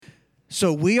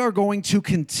So we are going to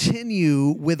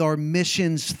continue with our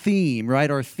missions theme, right?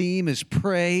 Our theme is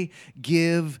pray,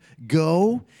 give,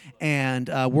 go. And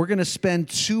we're going to spend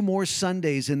 2 more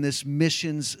Sundays in this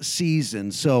missions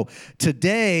season. So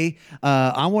today,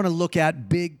 I want to look at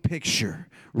big picture,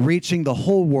 reaching the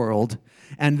whole world.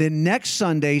 And then next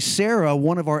Sunday, Sarah,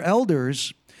 one of our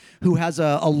elders, who has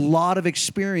a lot of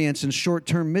experience in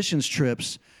short-term missions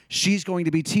trips, she's going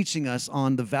to be teaching us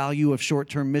on the value of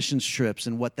short-term missions trips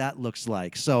and what that looks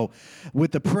like. So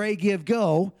with the Pray, Give,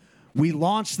 Go, we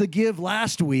launched the Give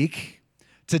last week.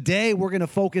 Today, we're going to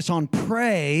focus on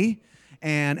pray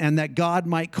and that God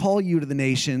might call you to the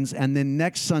nations. And then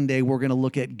next Sunday, we're going to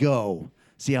look at Go.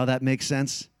 See how that makes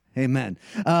sense? Amen.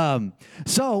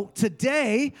 So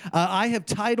today, I have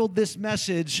titled this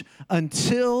message,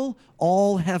 Until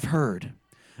All Have Heard.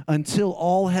 Until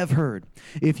all have heard.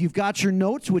 If you've got your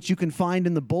notes, which you can find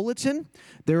in the bulletin,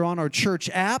 they're on our church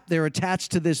app. They're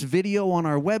attached to this video on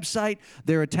our website.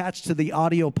 They're attached to the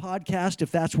audio podcast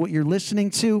if that's what you're listening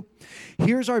to.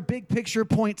 Here's our big picture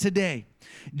point today.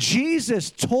 Jesus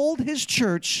told his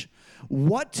church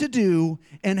what to do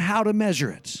and how to measure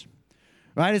it.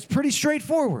 Right? It's pretty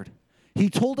straightforward.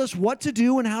 He told us what to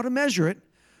do and how to measure it.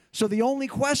 So the only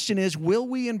question is, will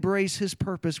we embrace his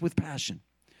purpose with passion?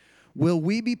 Will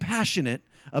we be passionate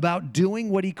about doing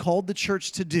what he called the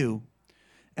church to do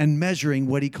and measuring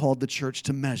what he called the church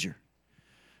to measure?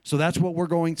 So that's what we're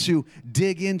going to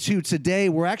dig into today.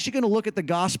 We're actually going to look at the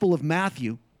Gospel of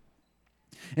Matthew,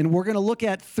 and we're going to look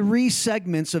at 3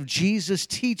 segments of Jesus'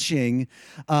 teaching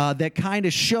that kind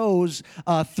of shows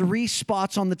 3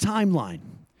 spots on the timeline.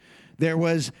 There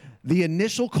was the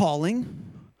initial calling.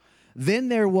 Then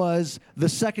there was the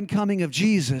second coming of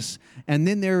Jesus, and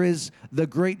then there is the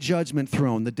great judgment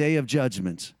throne, the day of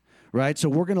judgment, right? So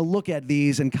we're going to look at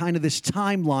these and kind of this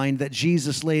timeline that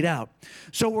Jesus laid out.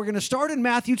 So we're going to start in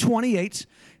Matthew 28.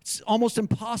 It's almost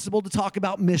impossible to talk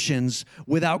about missions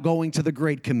without going to the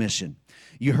Great Commission.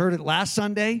 You heard it last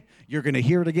Sunday. You're going to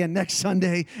hear it again next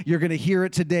Sunday. You're going to hear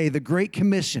it today, the Great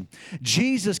Commission.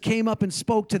 Jesus came up and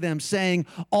spoke to them saying,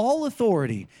 all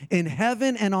authority in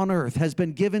heaven and on earth has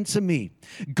been given to me.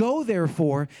 Go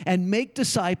therefore and make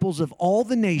disciples of all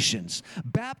the nations,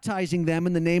 baptizing them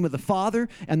in the name of the Father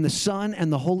and the Son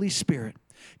and the Holy Spirit,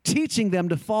 teaching them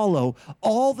to follow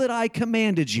all that I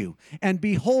commanded you. And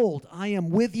behold, I am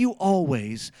with you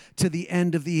always to the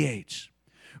end of the age.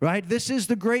 Right? This is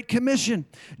the Great Commission.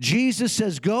 Jesus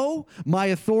says, go, my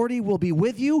authority will be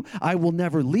with you. I will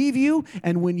never leave you.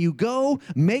 And when you go,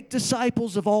 make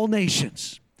disciples of all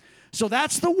nations. So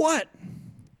that's the what.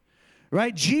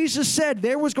 Right? Jesus said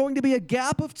there was going to be a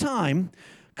gap of time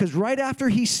because right after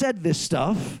he said this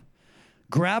stuff,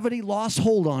 gravity lost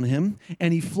hold on him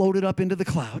and he floated up into the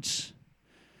clouds.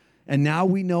 And now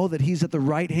we know that he's at the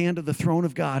right hand of the throne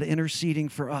of God interceding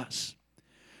for us.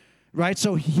 Right,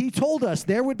 so he told us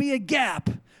there would be a gap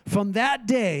from that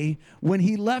day when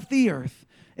he left the earth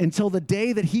until the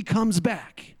day that he comes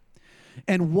back.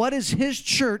 And what is his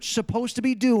church supposed to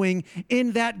be doing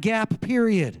in that gap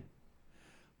period?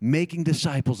 Making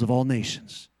disciples of all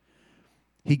nations.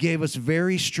 He gave us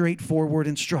very straightforward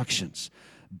instructions.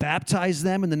 Baptize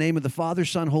them in the name of the Father,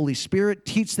 Son, Holy Spirit.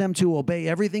 Teach them to obey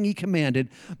everything he commanded.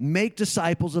 Make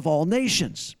disciples of all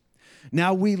nations.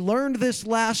 Now, we learned this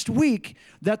last week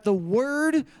that the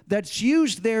word that's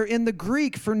used there in the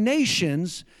Greek for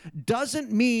nations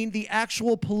doesn't mean the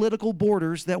actual political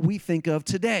borders that we think of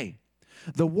today.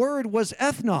 The word was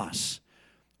ethnos,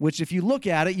 which if you look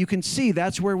at it, you can see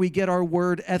that's where we get our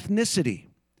word ethnicity.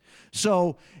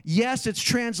 So, yes, it's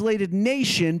translated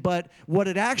nation, but what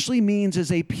it actually means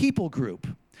is a people group.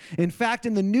 In fact,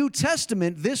 in the New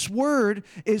Testament, this word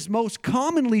is most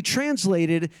commonly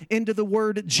translated into the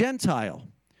word Gentile,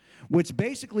 which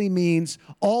basically means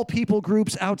all people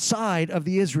groups outside of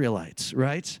the Israelites,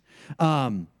 right?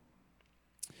 So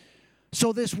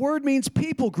this word means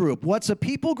people group. What's a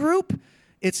people group?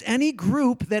 It's any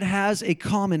group that has a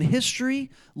common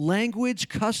history, language,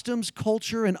 customs,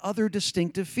 culture, and other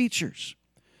distinctive features.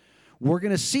 We're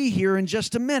going to see here in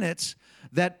just a minute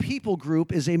that people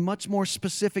group is a much more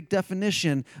specific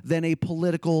definition than a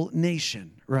political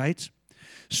nation, right?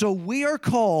 So we are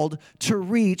called to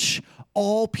reach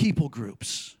all people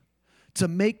groups, to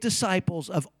make disciples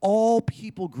of all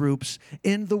people groups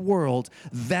in the world.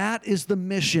 That is the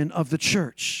mission of the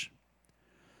church.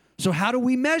 So how do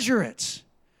we measure it?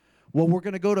 Well, we're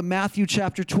going to go to Matthew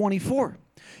chapter 24.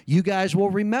 You guys will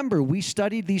remember we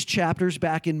studied these chapters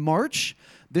back in March.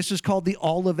 This is called the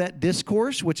Olivet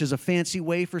Discourse, which is a fancy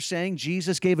way for saying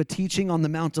Jesus gave a teaching on the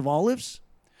Mount of Olives.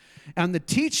 And the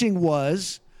teaching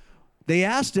was, they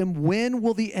asked him, when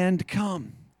will the end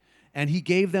come? And he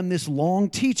gave them this long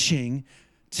teaching,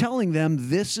 telling them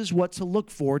this is what to look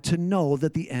for to know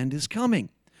that the end is coming.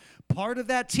 Part of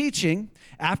that teaching,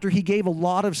 after he gave a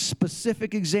lot of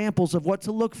specific examples of what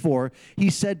to look for, he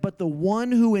said, but the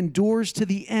one who endures to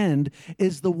the end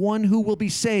is the one who will be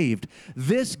saved.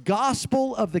 This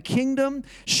gospel of the kingdom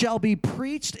shall be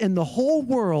preached in the whole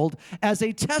world as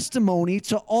a testimony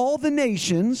to all the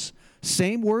nations,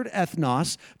 same word,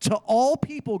 ethnos, to all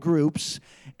people groups,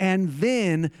 and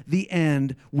then the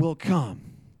end will come.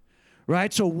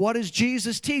 Right? So what is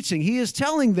Jesus teaching? He is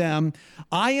telling them,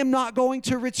 I am not going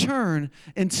to return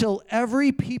until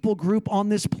every people group on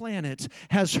this planet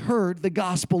has heard the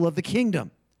gospel of the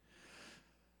kingdom.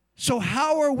 So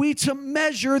how are we to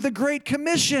measure the Great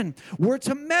Commission? We're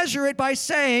to measure it by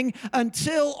saying,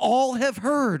 until all have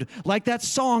heard, like that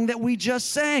song that we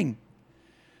just sang.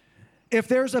 If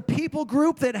there's a people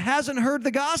group that hasn't heard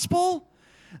the gospel,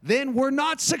 then we're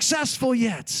not successful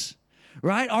yet.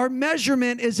 Right? Our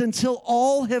measurement is until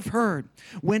all have heard,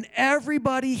 when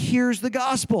everybody hears the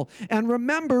gospel. And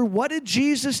remember, what did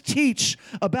Jesus teach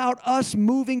about us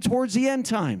moving towards the end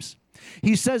times?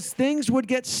 He says things would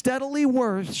get steadily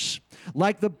worse,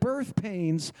 like the birth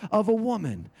pains of a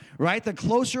woman. Right? The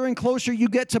closer and closer you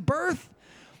get to birth,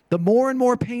 the more and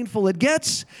more painful it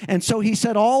gets. And so he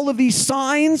said all of these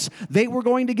signs, they were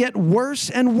going to get worse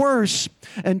and worse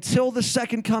until the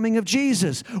second coming of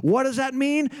Jesus. What does that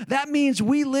mean? That means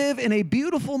we live in a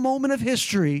beautiful moment of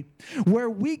history where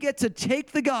we get to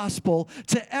take the gospel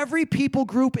to every people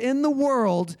group in the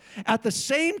world at the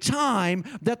same time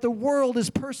that the world is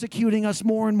persecuting us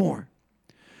more and more.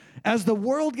 As the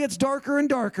world gets darker and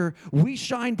darker, we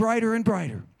shine brighter and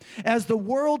brighter. As the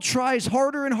world tries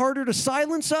harder and harder to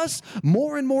silence us,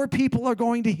 more and more people are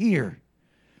going to hear.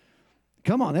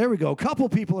 Come on, there we go. A couple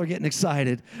people are getting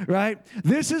excited, right?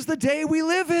 This is the day we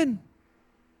live in.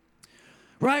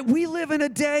 Right? We live in a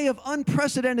day of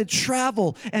unprecedented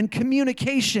travel and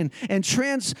communication and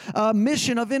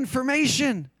transmission of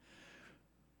information.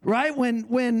 Right?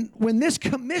 When this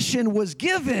commission was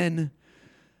given,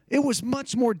 it was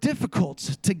much more difficult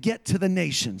to get to the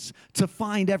nations, to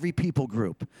find every people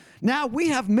group. Now we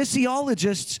have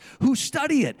missiologists who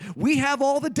study it. We have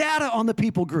all the data on the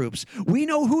people groups. We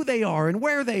know who they are and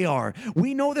where they are.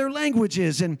 We know their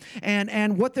languages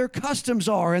and what their customs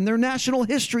are and their national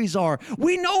histories are.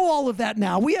 We know all of that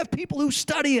now. We have people who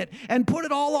study it and put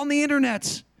it all on the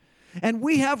internet. And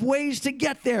we have ways to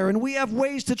get there, and we have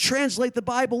ways to translate the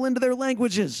Bible into their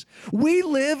languages. We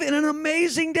live in an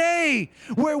amazing day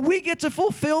where we get to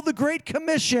fulfill the Great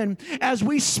Commission as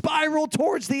we spiral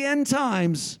towards the end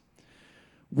times.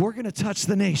 We're going to touch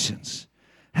the nations.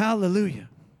 Hallelujah.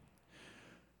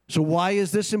 So why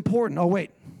is this important? Oh,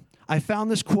 wait. I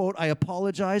found this quote. I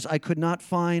apologize. I could not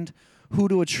find who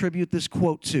to attribute this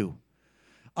quote to.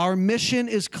 Our mission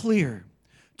is clear: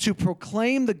 to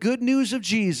proclaim the good news of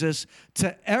Jesus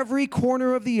to every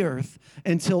corner of the earth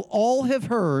until all have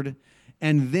heard,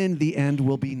 and then the end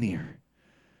will be near.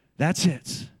 That's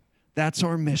it. That's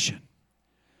our mission.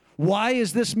 Why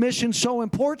is this mission so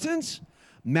important?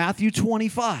 Matthew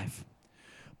 25.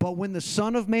 But when the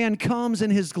Son of Man comes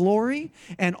in his glory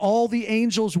and all the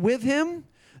angels with him,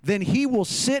 then he will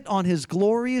sit on his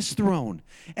glorious throne.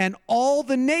 And all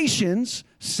the nations,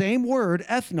 same word,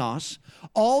 ethnos,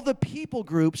 all the people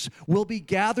groups will be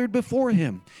gathered before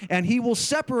him. And he will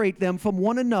separate them from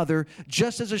one another,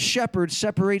 just as a shepherd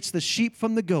separates the sheep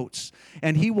from the goats.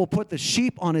 And he will put the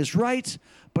sheep on his right,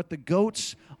 but the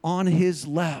goats on his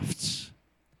left.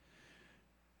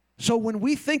 So when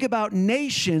we think about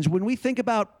nations, when we think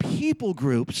about people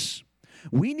groups,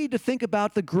 we need to think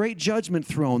about the great judgment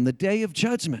throne, the day of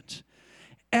judgment.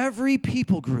 Every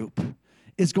people group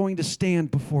is going to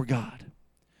stand before God.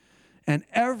 And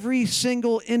every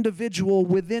single individual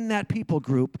within that people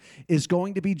group is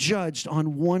going to be judged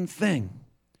on one thing.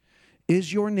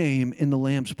 Is your name in the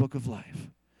Lamb's Book of Life?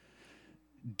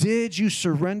 Did you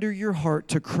surrender your heart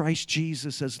to Christ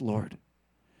Jesus as Lord?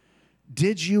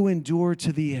 Did you endure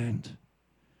to the end?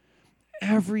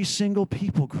 Every single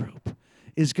people group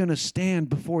is going to stand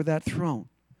before that throne.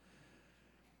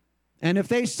 And if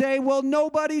they say, well,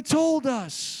 nobody told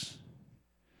us,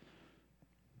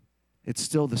 it's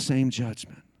still the same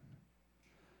judgment.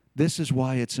 This is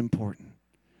why it's important.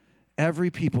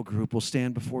 Every people group will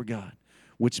stand before God,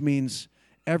 which means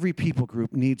every people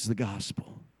group needs the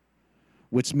gospel,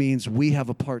 which means we have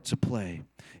a part to play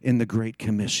in the Great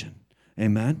Commission.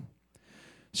 Amen?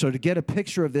 So to get a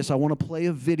picture of this, I want to play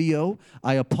a video.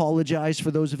 I apologize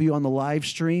for those of you on the live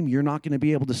stream. You're not going to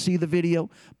be able to see the video,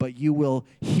 but you will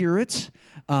hear it.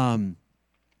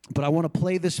 But I want to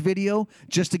play this video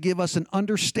just to give us an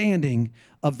understanding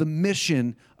of the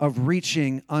mission of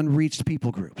reaching unreached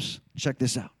people groups. Check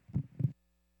this out.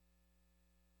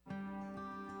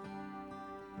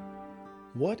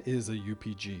 What is a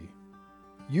UPG?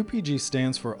 UPG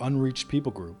stands for Unreached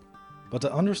People Group, but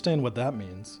to understand what that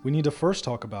means, we need to first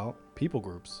talk about people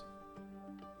groups.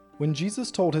 When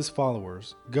Jesus told his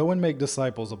followers, "Go and make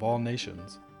disciples of all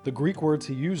nations," the Greek words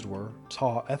he used were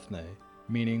ta ethne,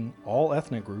 meaning all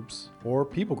ethnic groups or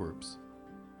people groups.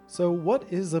 So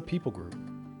what is a people group?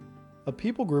 A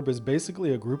people group is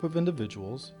basically a group of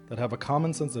individuals that have a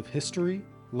common sense of history,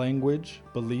 language,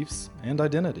 beliefs, and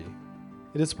identity.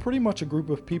 It is pretty much a group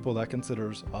of people that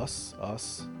considers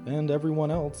us, and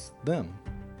everyone else, them.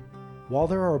 While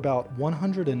there are about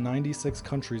 196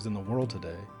 countries in the world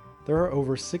today, there are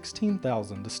over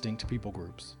 16,000 distinct people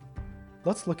groups.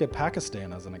 Let's look at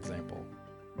Pakistan as an example.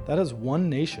 That is one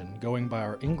nation going by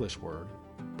our English word,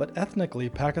 but ethnically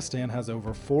Pakistan has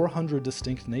over 400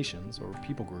 distinct nations or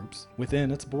people groups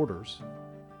within its borders.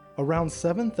 Around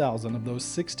 7,000 of those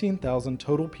 16,000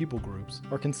 total people groups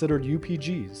are considered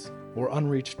UPGs, or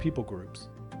unreached people groups.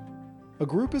 A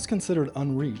group is considered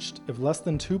unreached if less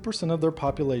than 2% of their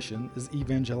population is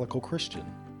evangelical Christian.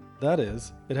 That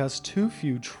is, it has too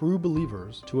few true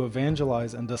believers to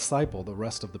evangelize and disciple the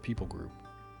rest of the people group.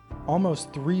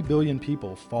 Almost 3 billion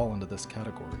people fall into this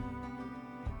category.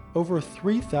 Over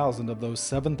 3,000 of those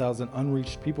 7,000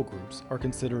 unreached people groups are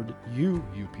considered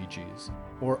UPGs,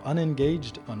 or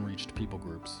unengaged unreached people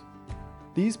groups.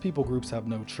 These people groups have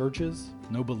no churches,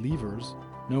 no believers,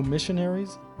 no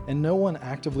missionaries, and no one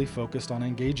actively focused on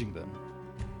engaging them.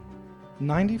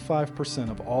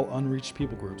 95% of all unreached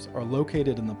people groups are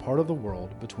located in the part of the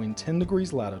world between 10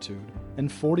 degrees latitude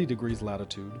and 40 degrees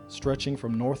latitude, stretching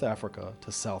from North Africa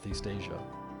to Southeast Asia.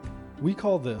 We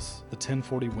call this the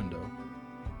 1040 window.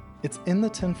 It's in the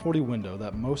 1040 window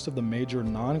that most of the major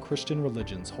non-Christian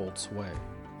religions hold sway.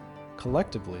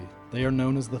 Collectively, they are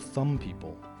known as the Thumb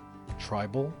people: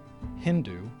 tribal,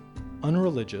 Hindu,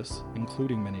 unreligious,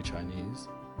 including many Chinese,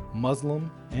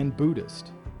 Muslim, and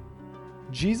Buddhist.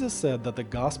 Jesus said that the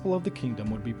gospel of the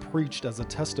kingdom would be preached as a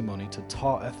testimony to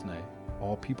ta ethne,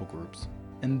 all people groups,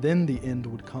 and then the end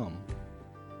would come.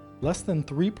 Less than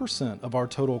 3% of our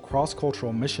total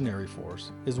cross-cultural missionary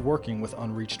force is working with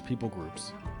unreached people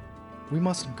groups. We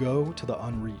must go to the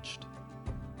unreached.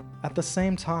 At the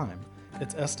same time,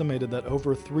 it's estimated that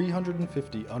over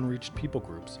 350 unreached people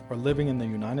groups are living in the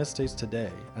United States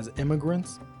today as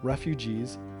immigrants,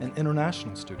 refugees, and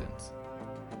international students.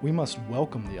 We must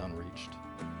welcome the unreached.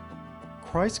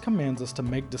 Christ commands us to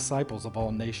make disciples of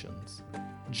all nations.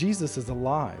 Jesus is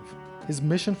alive. His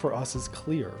mission for us is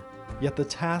clear, yet the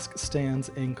task stands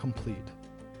incomplete.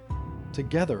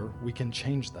 Together, we can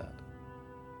change that.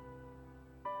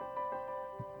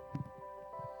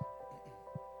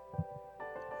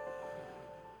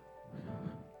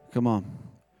 Come on.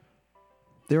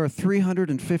 There are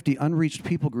 350 unreached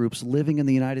people groups living in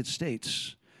the United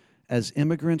States as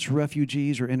immigrants,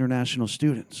 refugees, or international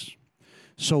students.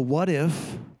 So what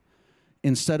if,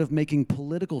 instead of making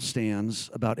political stands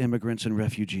about immigrants and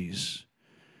refugees,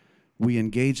 we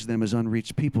engaged them as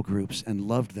unreached people groups and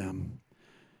loved them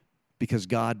because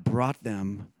God brought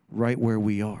them right where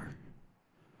we are?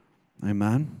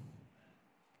 Amen?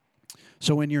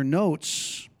 So in your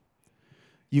notes,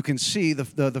 you can see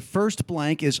the first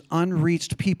blank is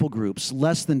unreached people groups,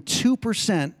 less than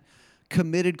 2%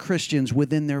 committed Christians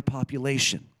within their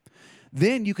population.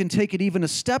 Then you can take it even a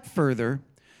step further,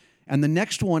 and the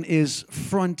next one is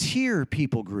frontier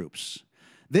people groups.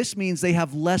 This means they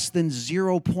have less than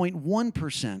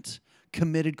 0.1%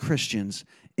 committed Christians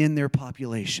in their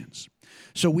populations.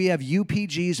 So we have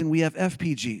UPGs and we have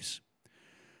FPGs.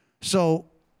 So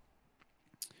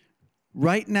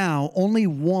right now, only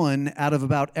one out of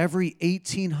about every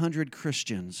 1,800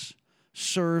 Christians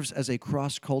serves as a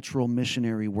cross-cultural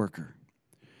missionary worker.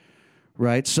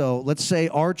 Right? So let's say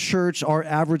our church, our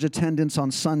average attendance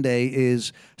on Sunday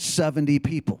is 70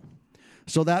 people.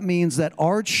 So that means that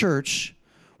our church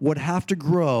would have to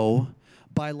grow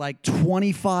by like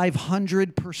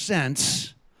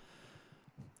 2,500%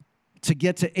 to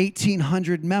get to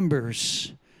 1,800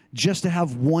 members just to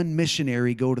have one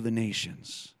missionary go to the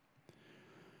nations.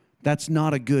 That's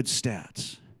not a good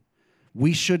stat.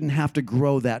 We shouldn't have to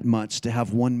grow that much to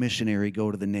have one missionary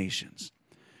go to the nations.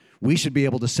 We should be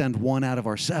able to send one out of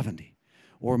our 70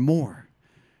 or more.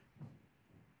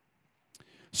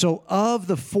 So of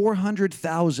the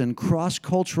 400,000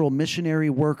 cross-cultural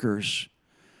missionary workers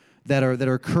that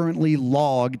are currently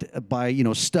logged by,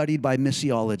 studied by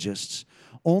missiologists,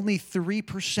 only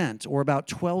 3%, or about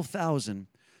 12,000,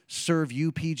 serve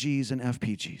UPGs and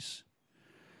FPGs.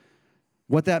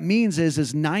 What that means is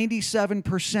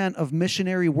 97% of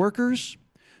missionary workers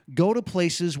go to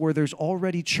places where there's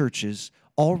already churches,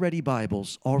 already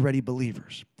Bibles, already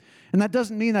believers. And that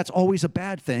doesn't mean that's always a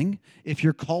bad thing. If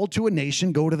you're called to a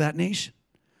nation, go to that nation.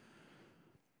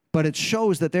 But it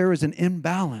shows that there is an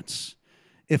imbalance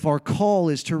if our call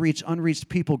is to reach unreached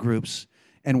people groups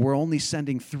and we're only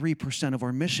sending 3% of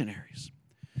our missionaries.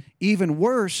 Even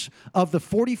worse, of the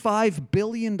 $45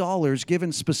 billion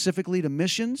given specifically to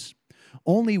missions,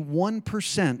 only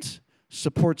 1%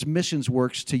 supports missions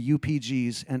works to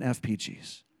UPGs and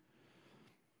FPGs.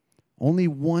 Only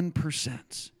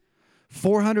 1%.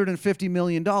 $450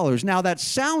 million. Now, that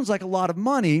sounds like a lot of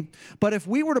money, but if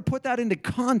we were to put that into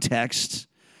context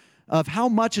of how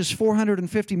much is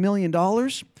 $450 million,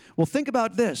 well, think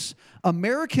about this.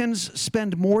 Americans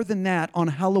spend more than that on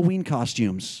Halloween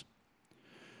costumes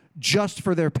just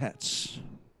for their pets.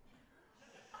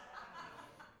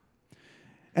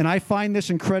 And I find this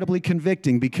incredibly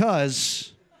convicting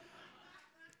because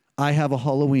I have a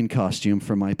Halloween costume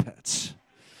for my pets.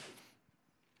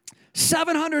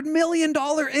 $700 million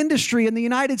industry in the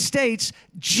United States,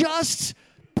 just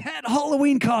pet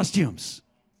Halloween costumes.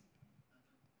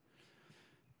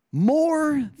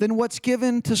 More than what's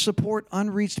given to support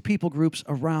unreached people groups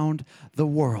around the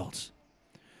world.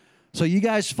 So you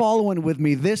guys following with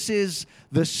me, this is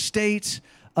the state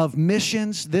of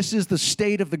missions. This is the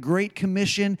state of the Great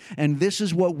Commission, and this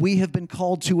is what we have been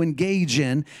called to engage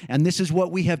in, and this is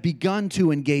what we have begun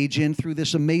to engage in through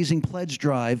this amazing pledge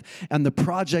drive and the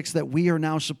projects that we are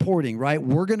now supporting, right?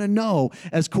 We're going to know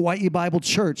as Kauai Bible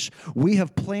Church, we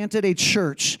have planted a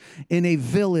church in a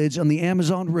village on the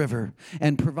Amazon River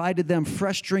and provided them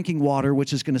fresh drinking water,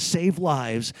 which is going to save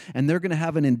lives, and they're going to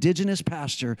have an indigenous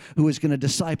pastor who is going to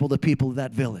disciple the people of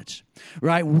that village,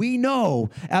 right? We know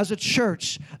as a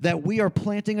church that we are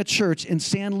planting a church in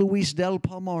San Luis del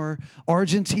Palmar,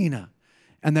 Argentina,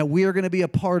 and that we are going to be a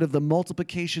part of the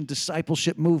multiplication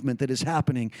discipleship movement that is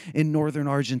happening in northern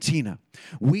Argentina.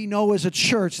 We know as a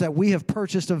church that we have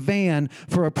purchased a van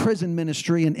for a prison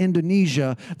ministry in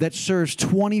Indonesia that serves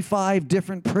 25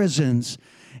 different prisons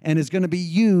and is going to be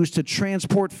used to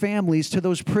transport families to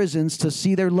those prisons to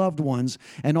see their loved ones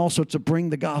and also to bring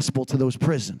the gospel to those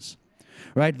prisons.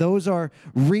 Right? Those are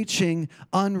reaching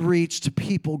unreached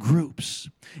people groups.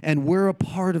 And we're a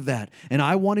part of that. And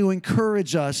I want to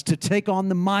encourage us to take on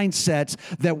the mindset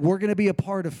that we're going to be a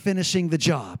part of finishing the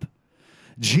job.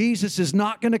 Jesus is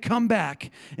not going to come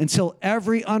back until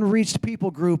every unreached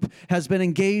people group has been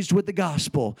engaged with the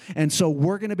gospel. And so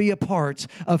we're going to be a part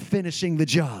of finishing the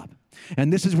job.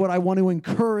 And this is what I want to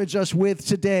encourage us with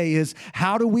today is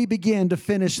how do we begin to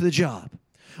finish the job?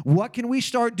 What can we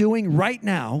start doing right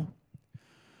now?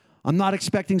 I'm not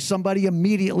expecting somebody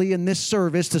immediately in this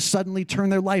service to suddenly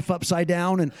turn their life upside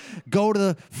down and go to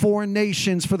the foreign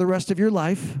nations for the rest of your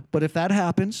life. But if that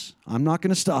happens, I'm not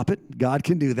going to stop it. God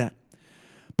can do that.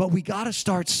 But we got to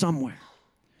start somewhere.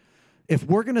 If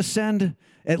we're going to send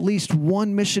at least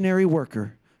one missionary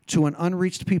worker to an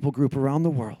unreached people group around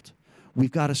the world,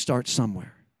 we've got to start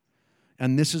somewhere.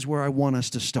 And this is where I want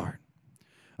us to start.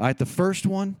 All right, the first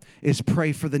one is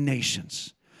pray for the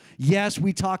nations. Yes,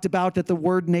 we talked about that the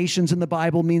word nations in the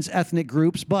Bible means ethnic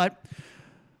groups, but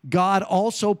God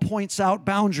also points out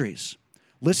boundaries.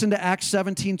 Listen to Acts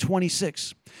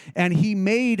 17:26. And he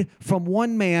made from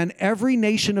one man every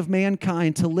nation of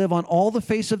mankind to live on all the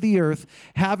face of the earth,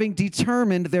 having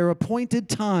determined their appointed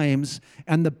times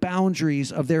and the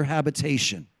boundaries of their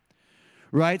habitation.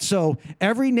 Right? So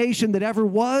every nation that ever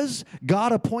was,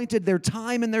 God appointed their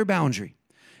time and their boundary.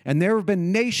 And there have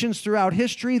been nations throughout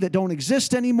history that don't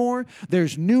exist anymore.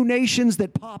 There's new nations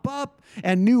that pop up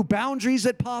and new boundaries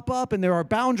that pop up, and there are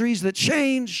boundaries that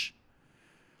change.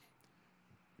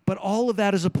 But all of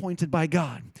that is appointed by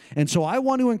God. And so I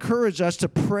want to encourage us to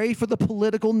pray for the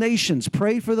political nations,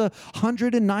 pray for the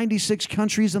 196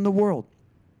 countries in the world.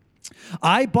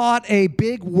 I bought a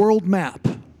big world map,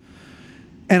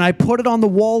 and I put it on the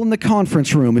wall in the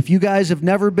conference room. If you guys have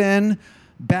never been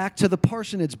back to the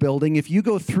Parsonage building, if you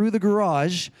go through the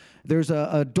garage, there's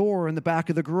a door in the back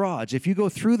of the garage. If you go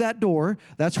through that door,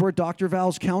 that's where Dr.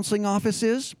 Val's counseling office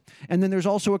is, and then there's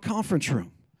also a conference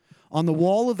room. On the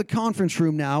wall of the conference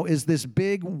room now is this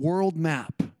big world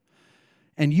map,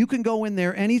 and you can go in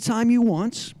there anytime you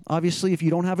want. Obviously, if you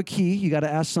don't have a key, you got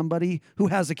to ask somebody who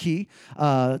has a key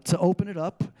to open it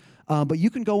up, but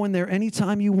you can go in there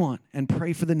anytime you want and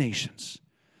pray for the nations.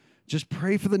 Just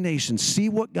pray for the nations. See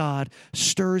what God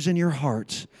stirs in your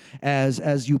heart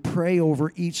as you pray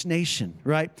over each nation,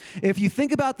 right? If you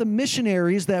think about the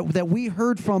missionaries that we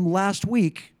heard from last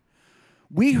week,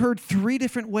 we heard 3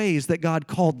 different ways that God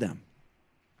called them.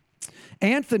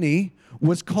 Anthony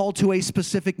was called to a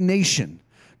specific nation.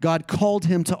 God called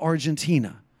him to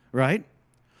Argentina, right?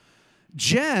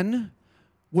 Jen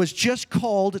was just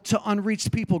called to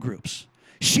unreached people groups.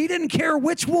 She didn't care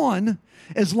which one,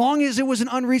 as long as it was an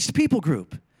unreached people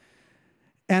group.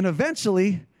 And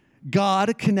eventually,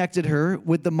 God connected her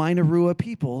with the Mainarua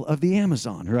people of the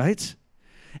Amazon, right?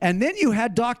 And then you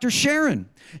had Dr. Sharon.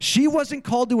 She wasn't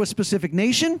called to a specific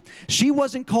nation. She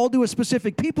wasn't called to a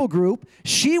specific people group.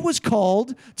 She was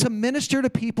called to minister to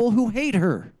people who hate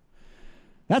her.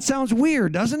 That sounds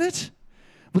weird, doesn't it?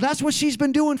 But that's what she's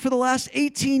been doing for the last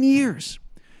 18 years.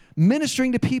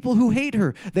 Ministering to people who hate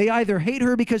her. They either hate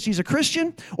her because she's a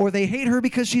Christian or they hate her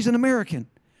because she's an American.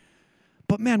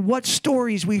 But man, what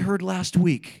stories we heard last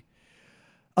week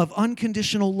of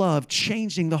unconditional love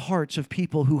changing the hearts of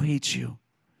people who hate you.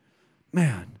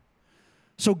 Man.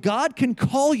 So God can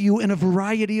call you in a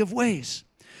variety of ways.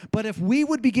 But if we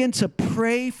would begin to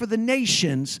pray for the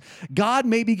nations, God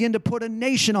may begin to put a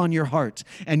nation on your heart.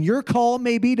 And your call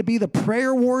may be to be the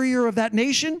prayer warrior of that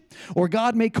nation, or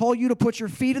God may call you to put your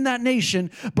feet in that nation,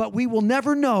 but we will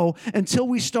never know until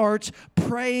we start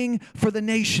praying for the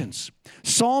nations.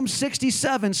 Psalm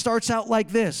 67 starts out like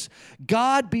this: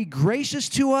 God be gracious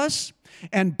to us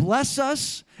and bless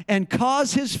us and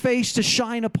cause his face to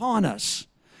shine upon us.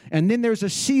 And then there's a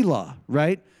Selah,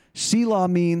 right? Selah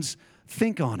means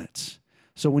think on it.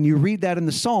 So when you read that in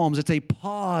the Psalms, it's a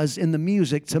pause in the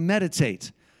music to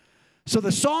meditate. So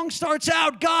the song starts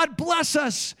out, God bless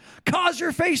us, cause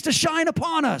your face to shine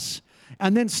upon us,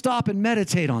 and then stop and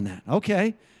meditate on that.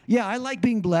 Okay, yeah, I like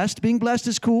being blessed. Being blessed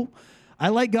is cool. I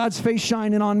like God's face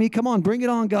shining on me. Come on, bring it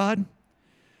on, God.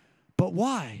 But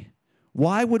why?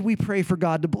 Why would we pray for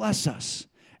God to bless us?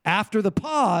 After the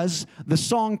pause, the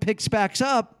song picks back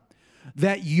up,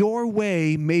 that your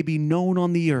way may be known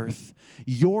on the earth,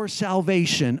 your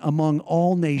salvation among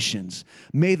all nations.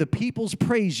 May the peoples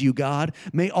praise you, God.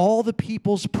 May all the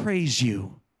peoples praise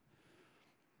you.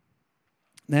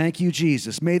 Thank you,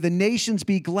 Jesus. May the nations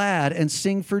be glad and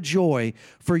sing for joy,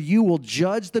 for you will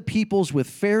judge the peoples with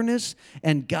fairness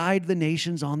and guide the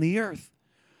nations on the earth.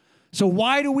 So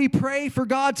why do we pray for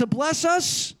God to bless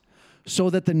us? So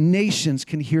that the nations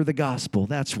can hear the gospel.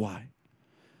 That's why.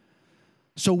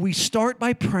 So we start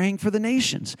by praying for the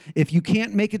nations. If you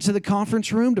can't make it to the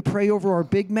conference room to pray over our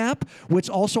big map, which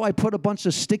also I put a bunch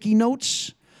of sticky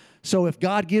notes. So if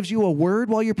God gives you a word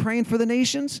while you're praying for the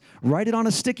nations, write it on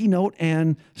a sticky note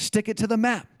and stick it to the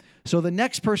map. So the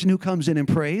next person who comes in and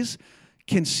prays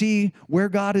can see where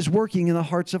God is working in the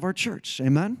hearts of our church.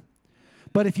 Amen?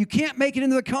 But if you can't make it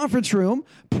into the conference room,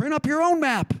 print up your own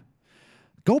map.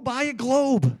 Go buy a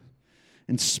globe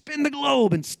and spin the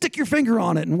globe and stick your finger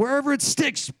on it. And wherever it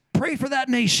sticks, pray for that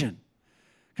nation.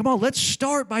 Come on, let's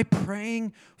start by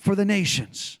praying for the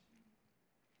nations.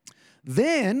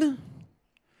 Then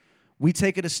we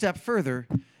take it a step further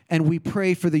and we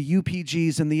pray for the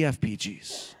UPGs and the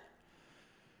FPGs.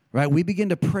 Right? We begin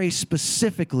to pray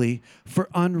specifically for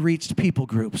unreached people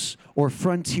groups or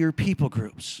frontier people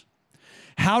groups.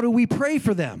 How do we pray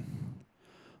for them?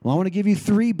 Well, I want to give you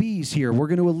 3 B's here. We're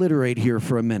going to alliterate here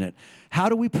for a minute. How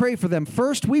do we pray for them?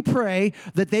 First, we pray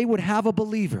that they would have a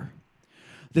believer.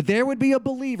 That there would be a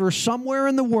believer somewhere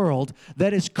in the world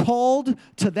that is called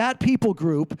to that people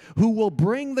group who will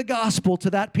bring the gospel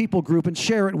to that people group and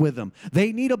share it with them.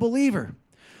 They need a believer.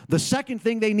 The second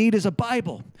thing they need is a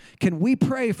Bible. Can we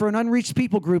pray for an unreached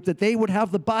people group that they would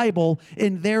have the Bible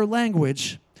in their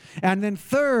language? And then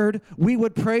third, we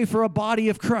would pray for a body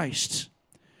of Christ.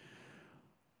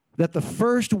 That the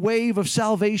first wave of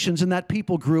salvations in that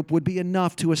people group would be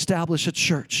enough to establish a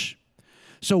church.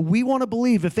 So we want to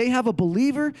believe if they have a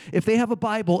believer, if they have a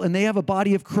Bible, and they have a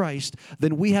body of Christ,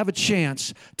 then we have a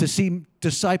chance to see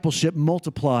discipleship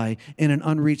multiply in an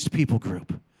unreached people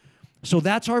group. So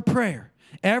that's our prayer.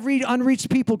 Every unreached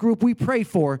people group we pray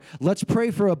for, let's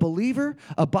pray for a believer,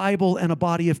 a Bible, and a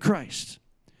body of Christ.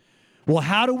 Well,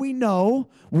 how do we know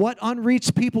what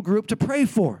unreached people group to pray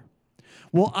for?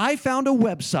 Well, I found a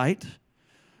website,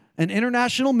 an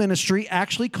international ministry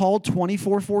actually called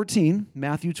 2414,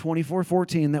 Matthew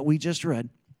 24:14 that we just read.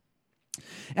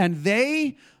 And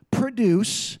they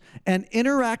produce an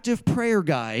interactive prayer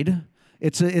guide.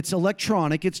 It's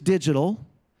electronic, it's digital,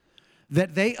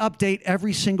 that they update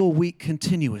every single week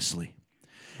continuously.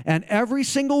 And every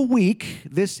single week,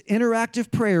 this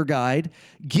interactive prayer guide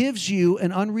gives you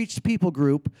an unreached people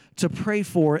group to pray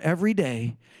for every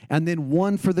day, and then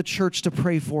one for the church to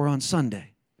pray for on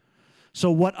Sunday. So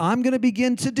what I'm going to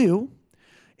begin to do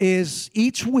is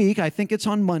each week, I think it's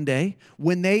on Monday,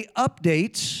 when they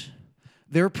update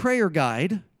their prayer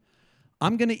guide,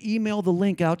 I'm going to email the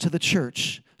link out to the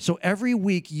church. So every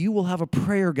week you will have a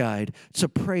prayer guide to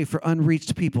pray for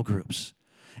unreached people groups.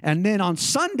 And then on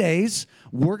Sundays,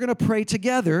 we're going to pray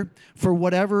together for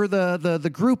whatever the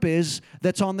group is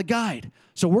that's on the guide.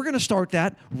 So we're going to start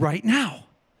that right now.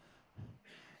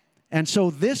 And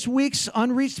so this week's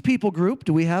unreached people group,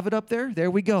 do we have it up there? There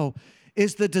we go,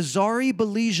 is the Dazari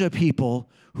Balija people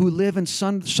who live in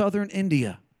southern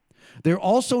India. They're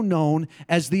also known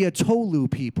as the Atolu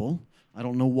people. I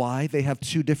don't know why. They have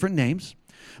two different names.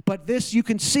 But this, you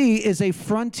can see, is a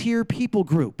frontier people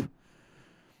group.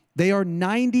 They are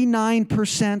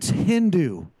 99%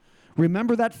 Hindu.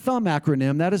 Remember that thumb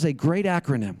acronym. That is a great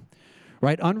acronym,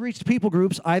 right? Unreached people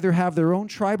groups either have their own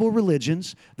tribal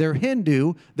religions, they're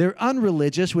Hindu, they're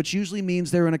unreligious, which usually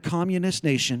means they're in a communist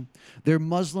nation, they're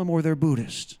Muslim, or they're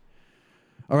Buddhist.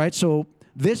 All right, so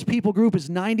this people group is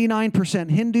 99%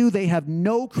 Hindu. They have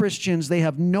no Christians. They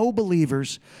have no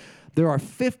believers. There are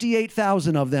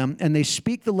 58,000 of them, and they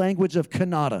speak the language of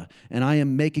Kannada. And I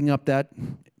am making up that.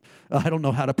 I don't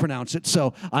know how to pronounce it,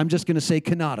 so I'm just going to say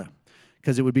Kannada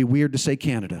because it would be weird to say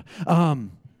Canada.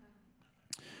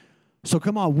 So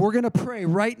come on, we're going to pray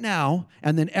right now,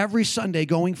 and then every Sunday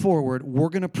going forward, we're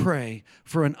going to pray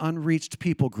for an unreached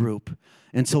people group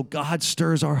until God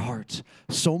stirs our hearts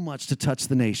so much to touch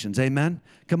the nations. Amen?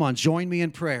 Come on, join me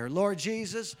in prayer. Lord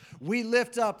Jesus, we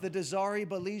lift up the Dazari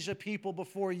Balija people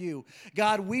before you.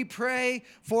 God, we pray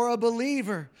for a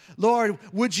believer. Lord,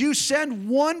 would you send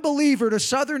one believer to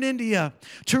southern India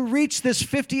to reach this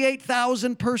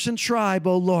 58,000 person tribe,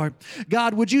 oh Lord.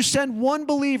 God, would you send one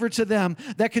believer to them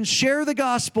that can share the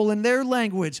gospel in their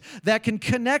language, that can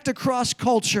connect across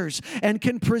cultures, and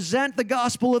can present the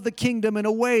gospel of the kingdom in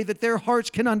a way that their hearts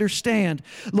can understand.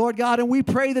 Lord God, and we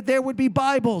pray that there would be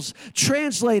Bibles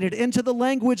translated into the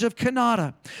language of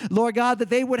Kannada. Lord God,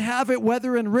 that they would have it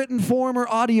whether in written form or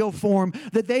audio form,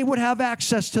 that they would have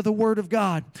access to the Word of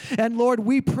God. And Lord,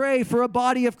 we pray for a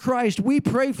body of Christ. We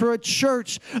pray for a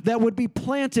church that would be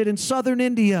planted in southern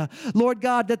India. Lord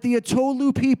God, that the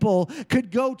Atolu people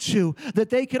could go to, that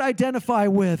they could identify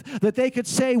with, that they could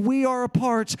say, we are a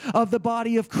part of the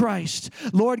body of Christ.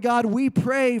 Lord God, we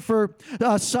pray for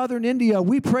southern India.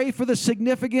 We pray for the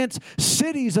significant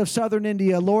cities of southern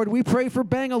India. Lord, we pray for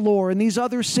Bangalore and these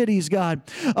other cities, God.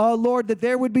 Lord, that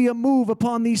there would be a move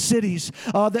upon these cities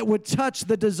that would touch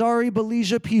the Dazari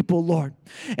Balija people, Lord.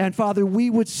 And Father, we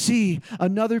would see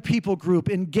another people group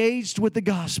engaged with the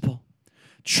gospel,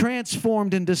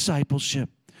 transformed in discipleship.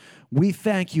 We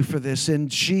thank you for this in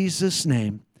Jesus'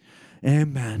 name.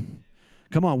 Amen.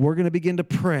 Come on, we're going to begin to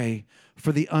pray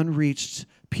for the unreached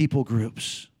people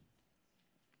groups.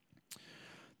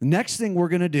 The next thing we're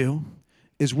going to do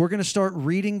is we're going to start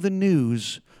reading the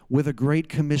news with a Great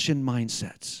Commission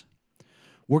mindset.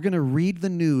 We're going to read the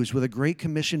news with a Great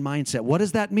Commission mindset. What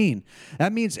does that mean?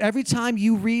 That means every time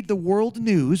you read the world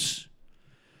news,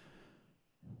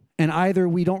 and either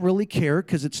we don't really care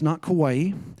because it's not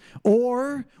Kauai,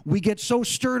 or we get so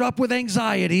stirred up with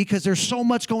anxiety because there's so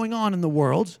much going on in the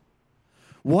world.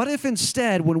 What if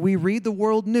instead, when we read the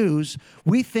world news,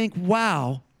 we think,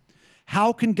 wow,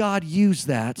 how can God use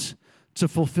that to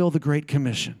fulfill the Great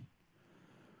Commission?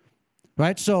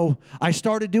 Right? So I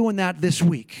started doing that this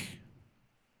week.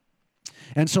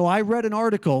 And so I read an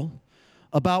article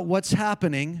about what's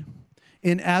happening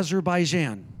in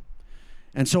Azerbaijan.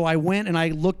 And so I went and I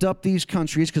looked up these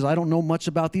countries because I don't know much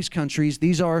about these countries.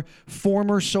 These are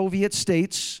former Soviet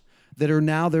states that are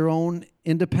now their own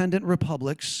independent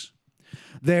republics.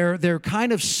 They're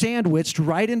kind of sandwiched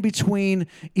right in between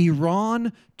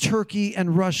Iran, Turkey,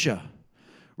 and Russia,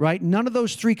 right? None of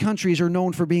those three countries are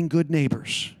known for being good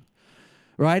neighbors,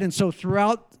 right? And so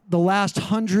throughout the last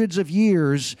hundreds of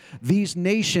years, these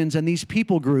nations and these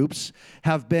people groups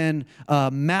have been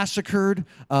massacred,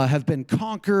 have been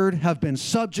conquered, have been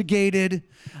subjugated,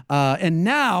 and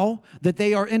now that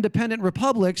they are independent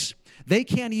republics, they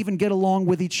can't even get along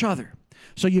with each other.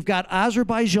 So you've got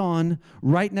Azerbaijan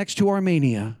right next to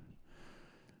Armenia,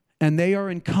 and they are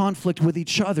in conflict with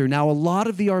each other. Now, a lot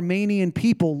of the Armenian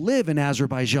people live in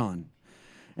Azerbaijan,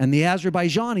 and the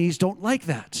Azerbaijanis don't like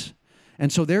that.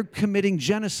 And so they're committing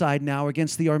genocide now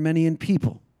against the Armenian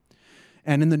people.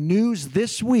 And in the news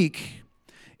this week,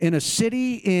 in a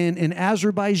city in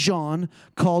Azerbaijan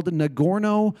called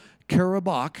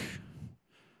Nagorno-Karabakh,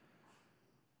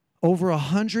 over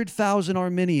 100,000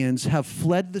 Armenians have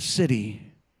fled the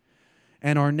city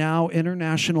and are now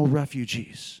international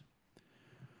refugees.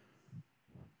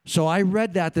 So I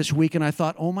read that this week and I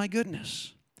thought, oh my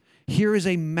goodness, here is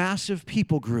a massive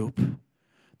people group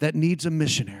that needs a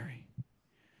missionary.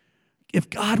 If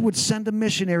God would send a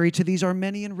missionary to these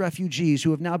Armenian refugees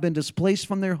who have now been displaced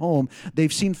from their home,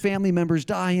 they've seen family members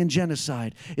die in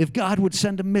genocide. If God would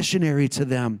send a missionary to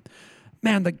them,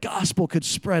 man, the gospel could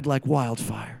spread like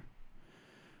wildfire.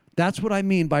 That's what I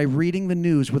mean by reading the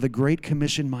news with a Great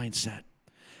Commission mindset.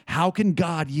 How can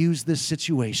God use this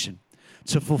situation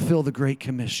to fulfill the Great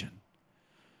Commission?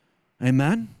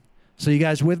 Amen? So you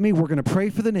guys with me? We're going to pray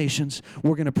for the nations.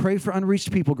 We're going to pray for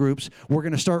unreached people groups. We're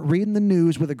going to start reading the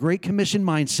news with a Great Commission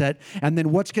mindset. And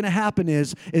then what's going to happen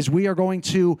is we are going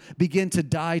to begin to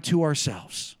die to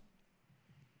ourselves.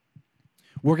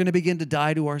 We're going to begin to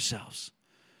die to ourselves.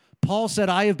 Paul said,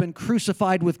 I have been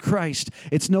crucified with Christ.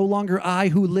 It's no longer I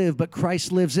who live, but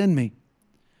Christ lives in me.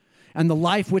 And the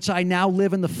life which I now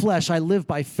live in the flesh, I live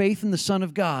by faith in the Son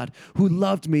of God, who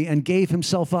loved me and gave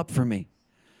himself up for me.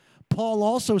 Paul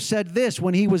also said this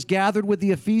when he was gathered with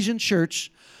the Ephesian church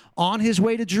on his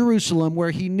way to Jerusalem,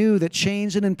 where he knew that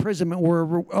chains and imprisonment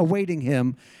were awaiting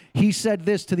him. He said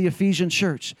this to the Ephesian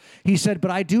church. He said, but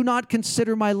I do not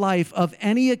consider my life of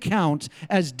any account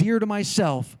as dear to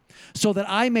myself, so that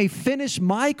I may finish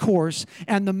my course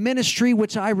and the ministry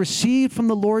which I received from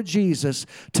the Lord Jesus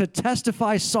to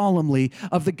testify solemnly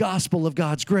of the gospel of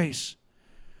God's grace.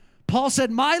 Paul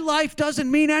said, my life doesn't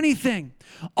mean anything.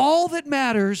 All that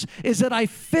matters is that I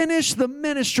finish the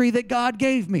ministry that God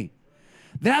gave me.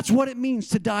 That's what it means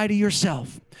to die to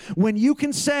yourself. When you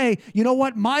can say, you know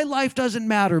what, my life doesn't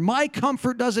matter, my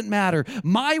comfort doesn't matter,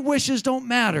 my wishes don't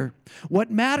matter.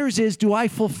 What matters is, do I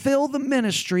fulfill the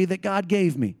ministry that God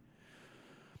gave me?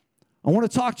 I want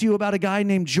to talk to you about a guy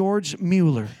named George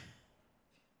Mueller.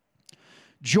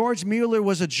 George Mueller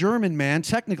was a German man.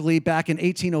 Technically, back in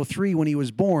 1803 when he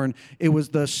was born, it was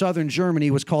the southern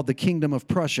Germany was called the Kingdom of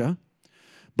Prussia,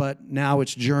 but now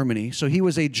it's Germany. So he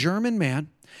was a German man.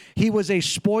 He was a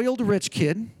spoiled rich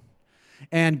kid.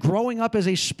 And growing up as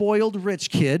a spoiled rich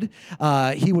kid,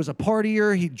 he was a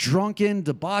partier, drunken,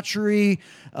 debauchery,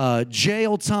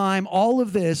 jail time, all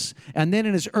of this. And then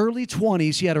in his early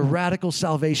 20s, he had a radical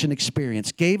salvation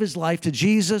experience. Gave his life to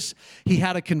Jesus. He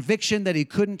had a conviction that he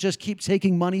couldn't just keep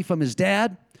taking money from his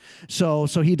dad. So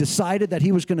he decided that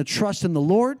he was going to trust in the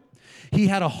Lord. He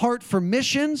had a heart for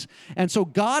missions. And so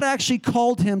God actually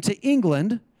called him to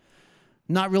England,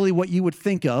 not really what you would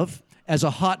think of as a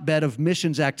hotbed of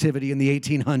missions activity in the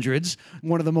 1800s,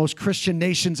 one of the most Christian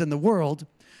nations in the world.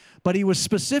 But he was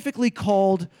specifically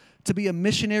called to be a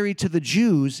missionary to the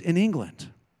Jews in England.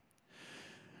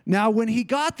 Now, when he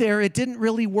got there, it didn't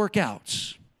really work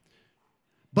out.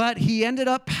 But he ended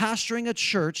up pastoring a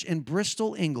church in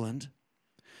Bristol, England.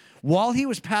 While he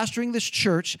was pastoring this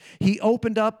church, he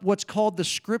opened up what's called the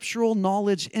Scriptural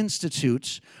Knowledge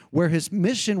Institutes, where his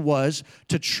mission was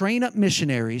to train up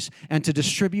missionaries and to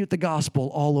distribute the gospel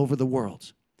all over the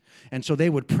world. And so they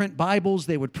would print Bibles,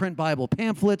 they would print Bible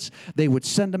pamphlets, they would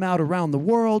send them out around the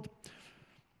world.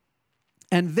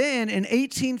 And then in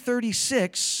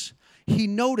 1836, he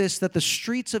noticed that the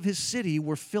streets of his city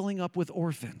were filling up with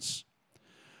orphans.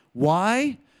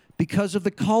 Why? Because of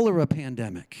the cholera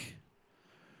pandemic.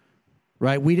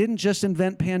 Right? We didn't just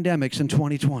invent pandemics in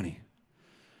 2020.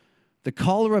 The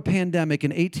cholera pandemic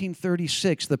in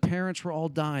 1836, the parents were all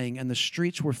dying and the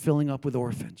streets were filling up with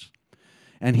orphans.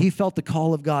 And he felt the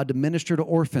call of God to minister to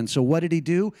orphans. So what did he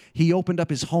do? He opened up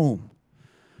his home.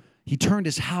 He turned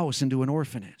his house into an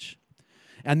orphanage.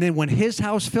 And then when his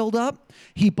house filled up,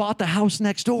 he bought the house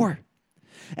next door.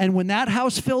 And when that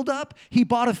house filled up, he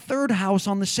bought a third house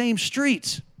on the same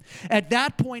street. At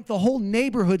that point, the whole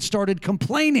neighborhood started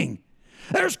complaining.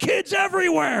 There's kids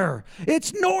everywhere.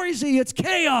 It's noisy. It's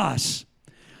chaos.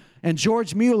 And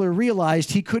George Mueller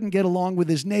realized he couldn't get along with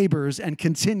his neighbors and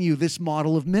continue this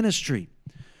model of ministry.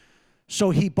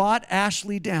 So he bought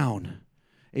Ashley Down,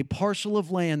 a parcel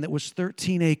of land that was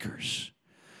 13 acres.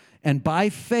 And by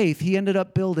faith, he ended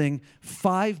up building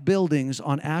 5 buildings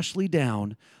on Ashley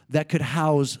Down that could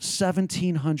house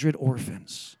 1,700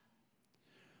 orphans.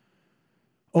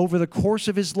 Over the course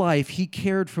of his life, he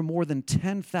cared for more than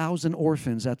 10,000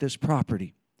 orphans at this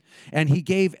property. And he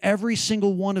gave every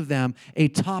single one of them a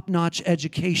top-notch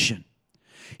education.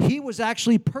 He was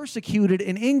actually persecuted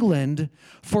in England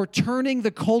for turning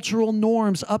the cultural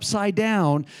norms upside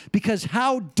down, because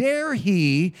how dare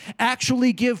he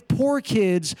actually give poor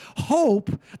kids hope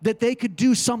that they could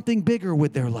do something bigger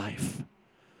with their life.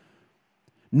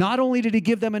 Not only did he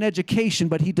give them an education,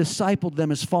 but he discipled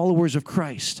them as followers of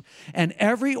Christ. And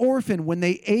every orphan, when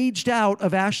they aged out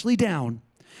of Ashley Down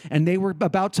and they were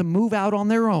about to move out on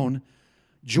their own,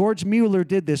 George Mueller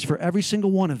did this for every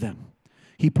single one of them.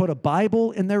 He put a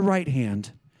Bible in their right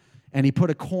hand and he put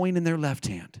a coin in their left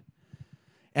hand.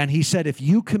 And he said, if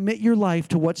you commit your life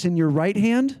to what's in your right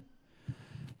hand,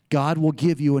 God will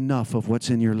give you enough of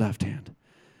what's in your left hand.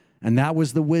 And that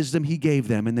was the wisdom he gave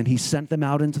them. And then he sent them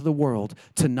out into the world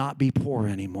to not be poor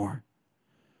anymore.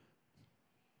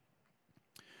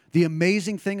 The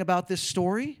amazing thing about this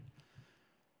story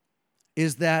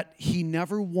is that he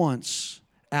never once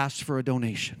asked for a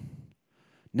donation.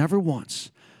 Never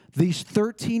once. These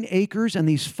 13 acres and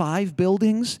these 5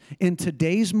 buildings in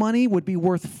today's money would be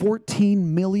worth $14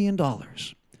 million.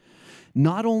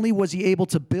 Not only was he able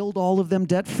to build all of them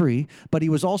debt-free, but he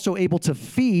was also able to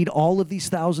feed all of these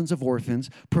thousands of orphans,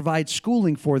 provide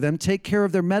schooling for them, take care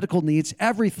of their medical needs,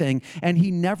 everything, and he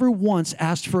never once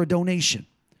asked for a donation.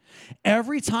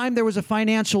 Every time there was a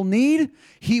financial need,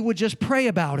 he would just pray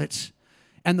about it,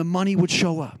 and the money would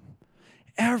show up.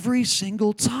 Every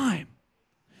single time.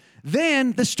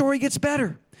 Then the story gets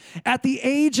better. At the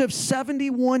age of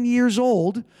 71 years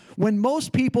old, when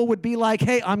most people would be like,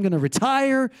 hey, I'm going to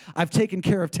retire. I've taken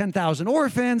care of 10,000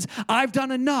 orphans. I've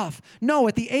done enough. No,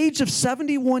 at the age of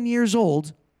 71 years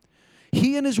old,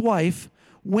 he and his wife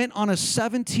went on a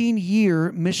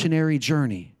 17-year missionary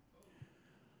journey.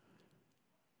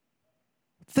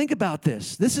 Think about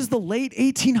this. This is the late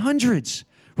 1800s,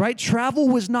 right? Travel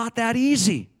was not that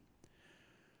easy.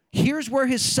 Here's where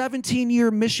his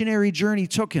 17-year missionary journey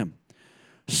took him.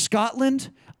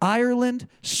 Scotland, Ireland,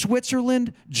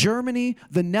 Switzerland, Germany,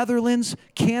 the Netherlands,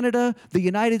 Canada, the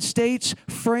United States,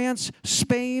 France,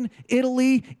 Spain,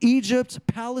 Italy, Egypt,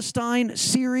 Palestine,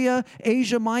 Syria,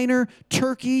 Asia Minor,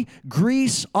 Turkey,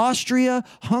 Greece, Austria,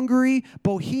 Hungary,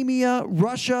 Bohemia,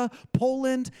 Russia,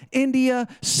 Poland, India,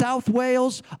 South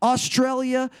Wales,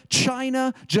 Australia,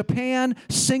 China, Japan,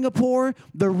 Singapore,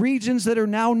 the regions that are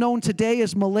now known today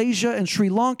as Malaysia and Sri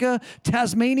Lanka,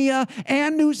 Tasmania,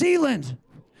 and New Zealand.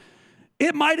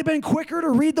 It might have been quicker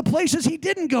to read the places he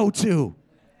didn't go to.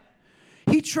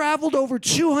 He traveled over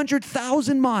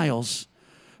 200,000 miles,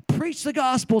 preached the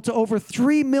gospel to over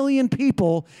 3 million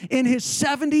people in his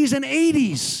 70s and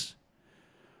 80s.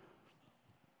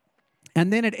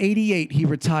 And then at 88, he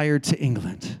retired to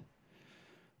England.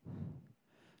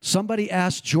 Somebody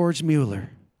asked George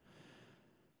Mueller,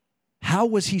 how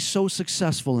was he so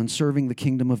successful in serving the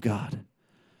kingdom of God?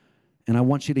 And I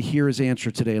want you to hear his answer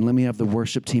today. And let me have the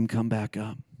worship team come back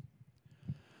up.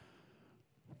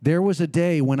 There was a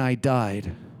day when I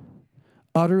died,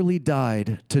 utterly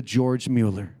died to George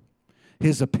Mueller.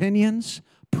 His opinions,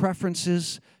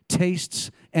 preferences,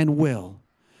 tastes, and will.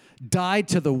 Died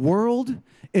to the world,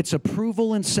 its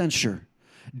approval and censure.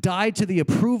 Died to the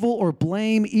approval or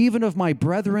blame even of my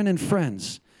brethren and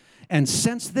friends. And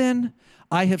since then,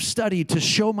 I have studied to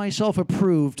show myself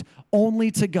approved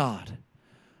only to God.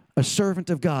 A servant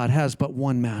of God has but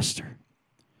one master.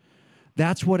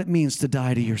 That's what it means to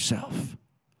die to yourself.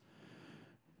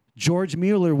 George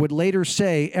Mueller would later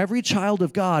say, every child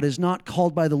of God is not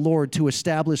called by the Lord to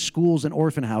establish schools and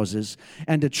orphan houses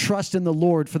and to trust in the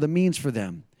Lord for the means for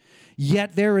them.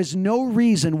 Yet there is no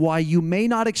reason why you may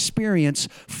not experience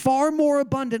far more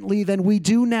abundantly than we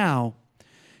do now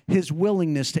his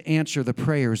willingness to answer the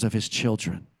prayers of his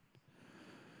children.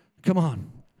 Come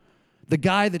on. The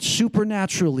guy that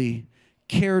supernaturally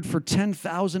cared for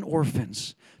 10,000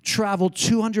 orphans, traveled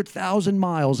 200,000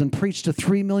 miles and preached to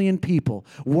 3 million people.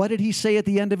 What did he say at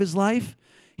the end of his life?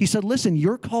 He said, listen,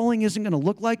 your calling isn't going to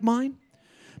look like mine,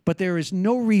 but there is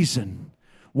no reason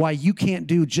why you can't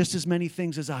do just as many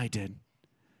things as I did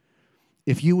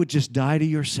if you would just die to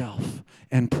yourself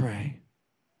and pray.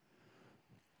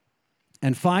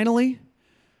 And finally,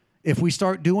 if we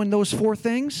start doing those 4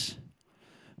 things,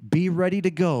 be ready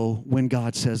to go when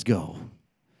God says go.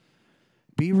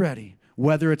 Be ready.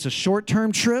 Whether it's a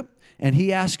short-term trip and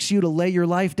he asks you to lay your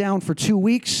life down for 2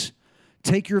 weeks,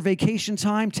 take your vacation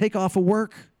time, take off of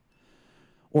work,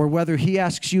 or whether he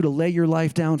asks you to lay your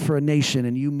life down for a nation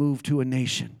and you move to a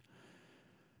nation,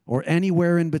 or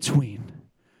anywhere in between.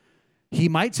 He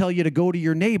might tell you to go to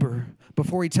your neighbor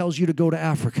before he tells you to go to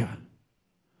Africa,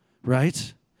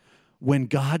 right? When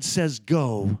God says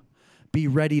go, be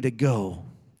ready to go.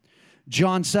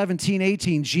 John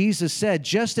 17:18, Jesus said,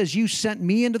 just as you sent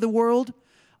me into the world,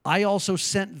 I also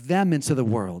sent them into the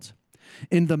world.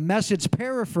 In the Message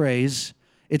paraphrase,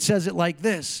 it says it like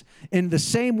this: in the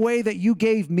same way that you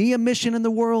gave me a mission in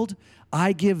the world,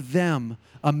 I give them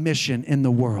a mission in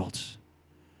the world.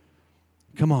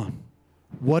 Come on.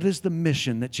 What is the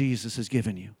mission that Jesus has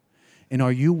given you? And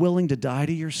are you willing to die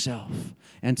to yourself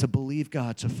and to believe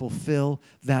God to fulfill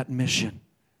that mission?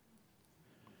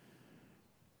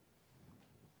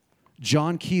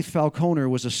 John Keith Falconer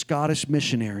was a Scottish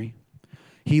missionary.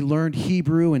 He learned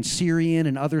Hebrew and Syrian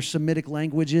and other Semitic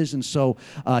languages, and so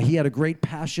he had a great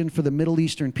passion for the Middle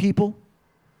Eastern people.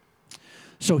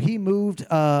 So he moved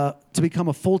to become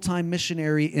a full-time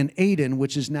missionary in Aden,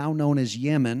 which is now known as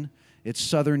Yemen. It's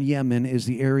southern Yemen is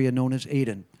the area known as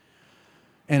Aden.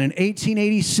 And in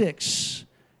 1886,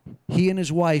 he and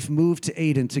his wife moved to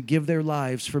Aden to give their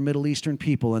lives for Middle Eastern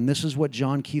people. And this is what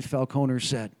John Keith Falconer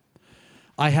said.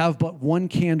 I have but one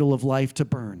candle of life to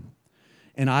burn,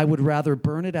 and I would rather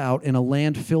burn it out in a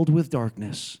land filled with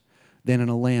darkness than in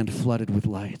a land flooded with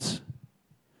lights.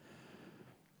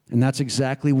 And that's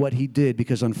exactly what he did,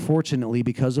 because unfortunately,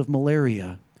 because of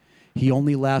malaria, he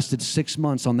only lasted 6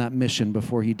 months on that mission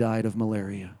before he died of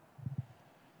malaria.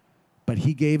 But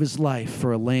he gave his life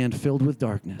for a land filled with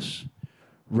darkness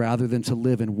rather than to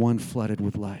live in one flooded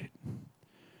with light.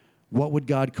 What would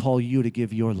God call you to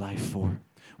give your life for?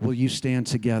 Will you stand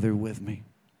together with me?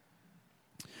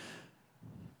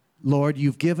 Lord,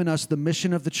 you've given us the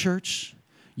mission of the church.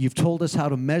 You've told us how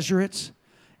to measure it,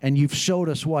 and you've showed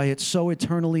us why it's so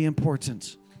eternally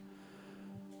important.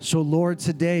 So, Lord,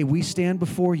 today we stand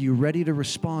before you ready to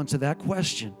respond to that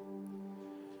question.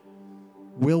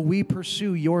 Will we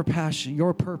pursue your passion,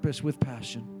 your purpose with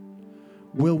passion?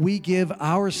 Will we give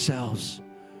ourselves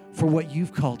for what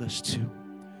you've called us to?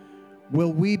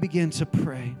 Will we begin to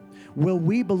pray? Will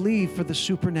we believe for the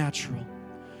supernatural?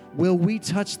 Will we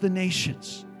touch the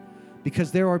nations?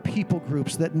 Because there are people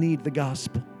groups that need the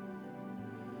gospel.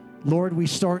 Lord, we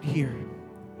start here.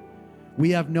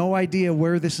 We have no idea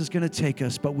where this is going to take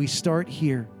us, but we start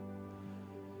here.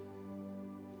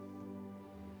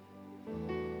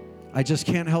 I just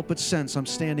can't help but sense I'm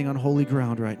standing on holy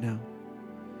ground right now.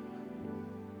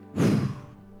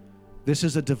 This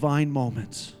is a divine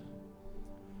moment.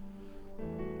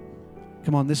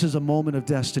 Come on, this is a moment of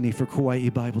destiny for Kauai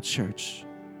Bible Church.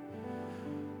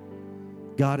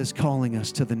 God is calling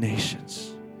us to the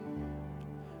nations.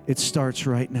 It starts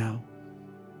right now.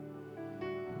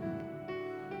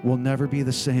 We'll never be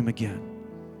the same again.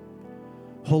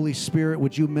 Holy Spirit,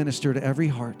 would you minister to every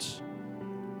heart?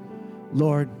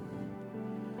 Lord,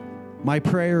 my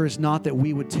prayer is not that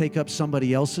we would take up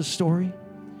somebody else's story.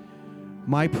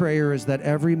 My prayer is that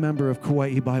every member of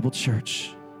Kauai Bible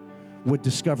Church would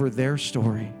discover their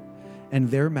story and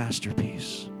their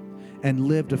masterpiece and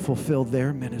live to fulfill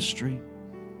their ministry.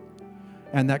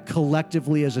 And that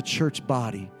collectively as a church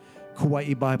body,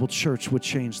 Kauai Bible Church would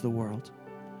change the world.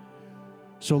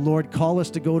 So Lord, call us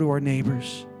to go to our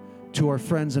neighbors, to our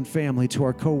friends and family, to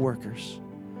our co-workers.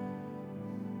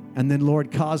 And then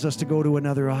Lord, cause us to go to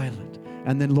another island.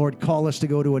 And then Lord, call us to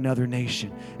go to another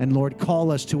nation. And Lord,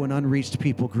 call us to an unreached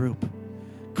people group.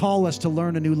 Call us to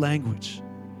learn a new language.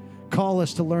 Call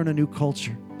us to learn a new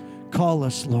culture. Call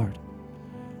us, Lord,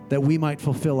 that we might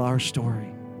fulfill our story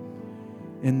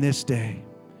in this day.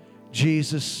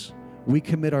 Jesus, we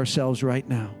commit ourselves right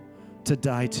now to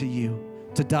die to you,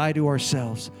 to die to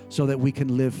ourselves so that we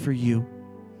can live for you.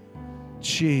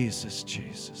 Jesus,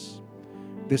 Jesus.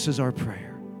 This is our prayer.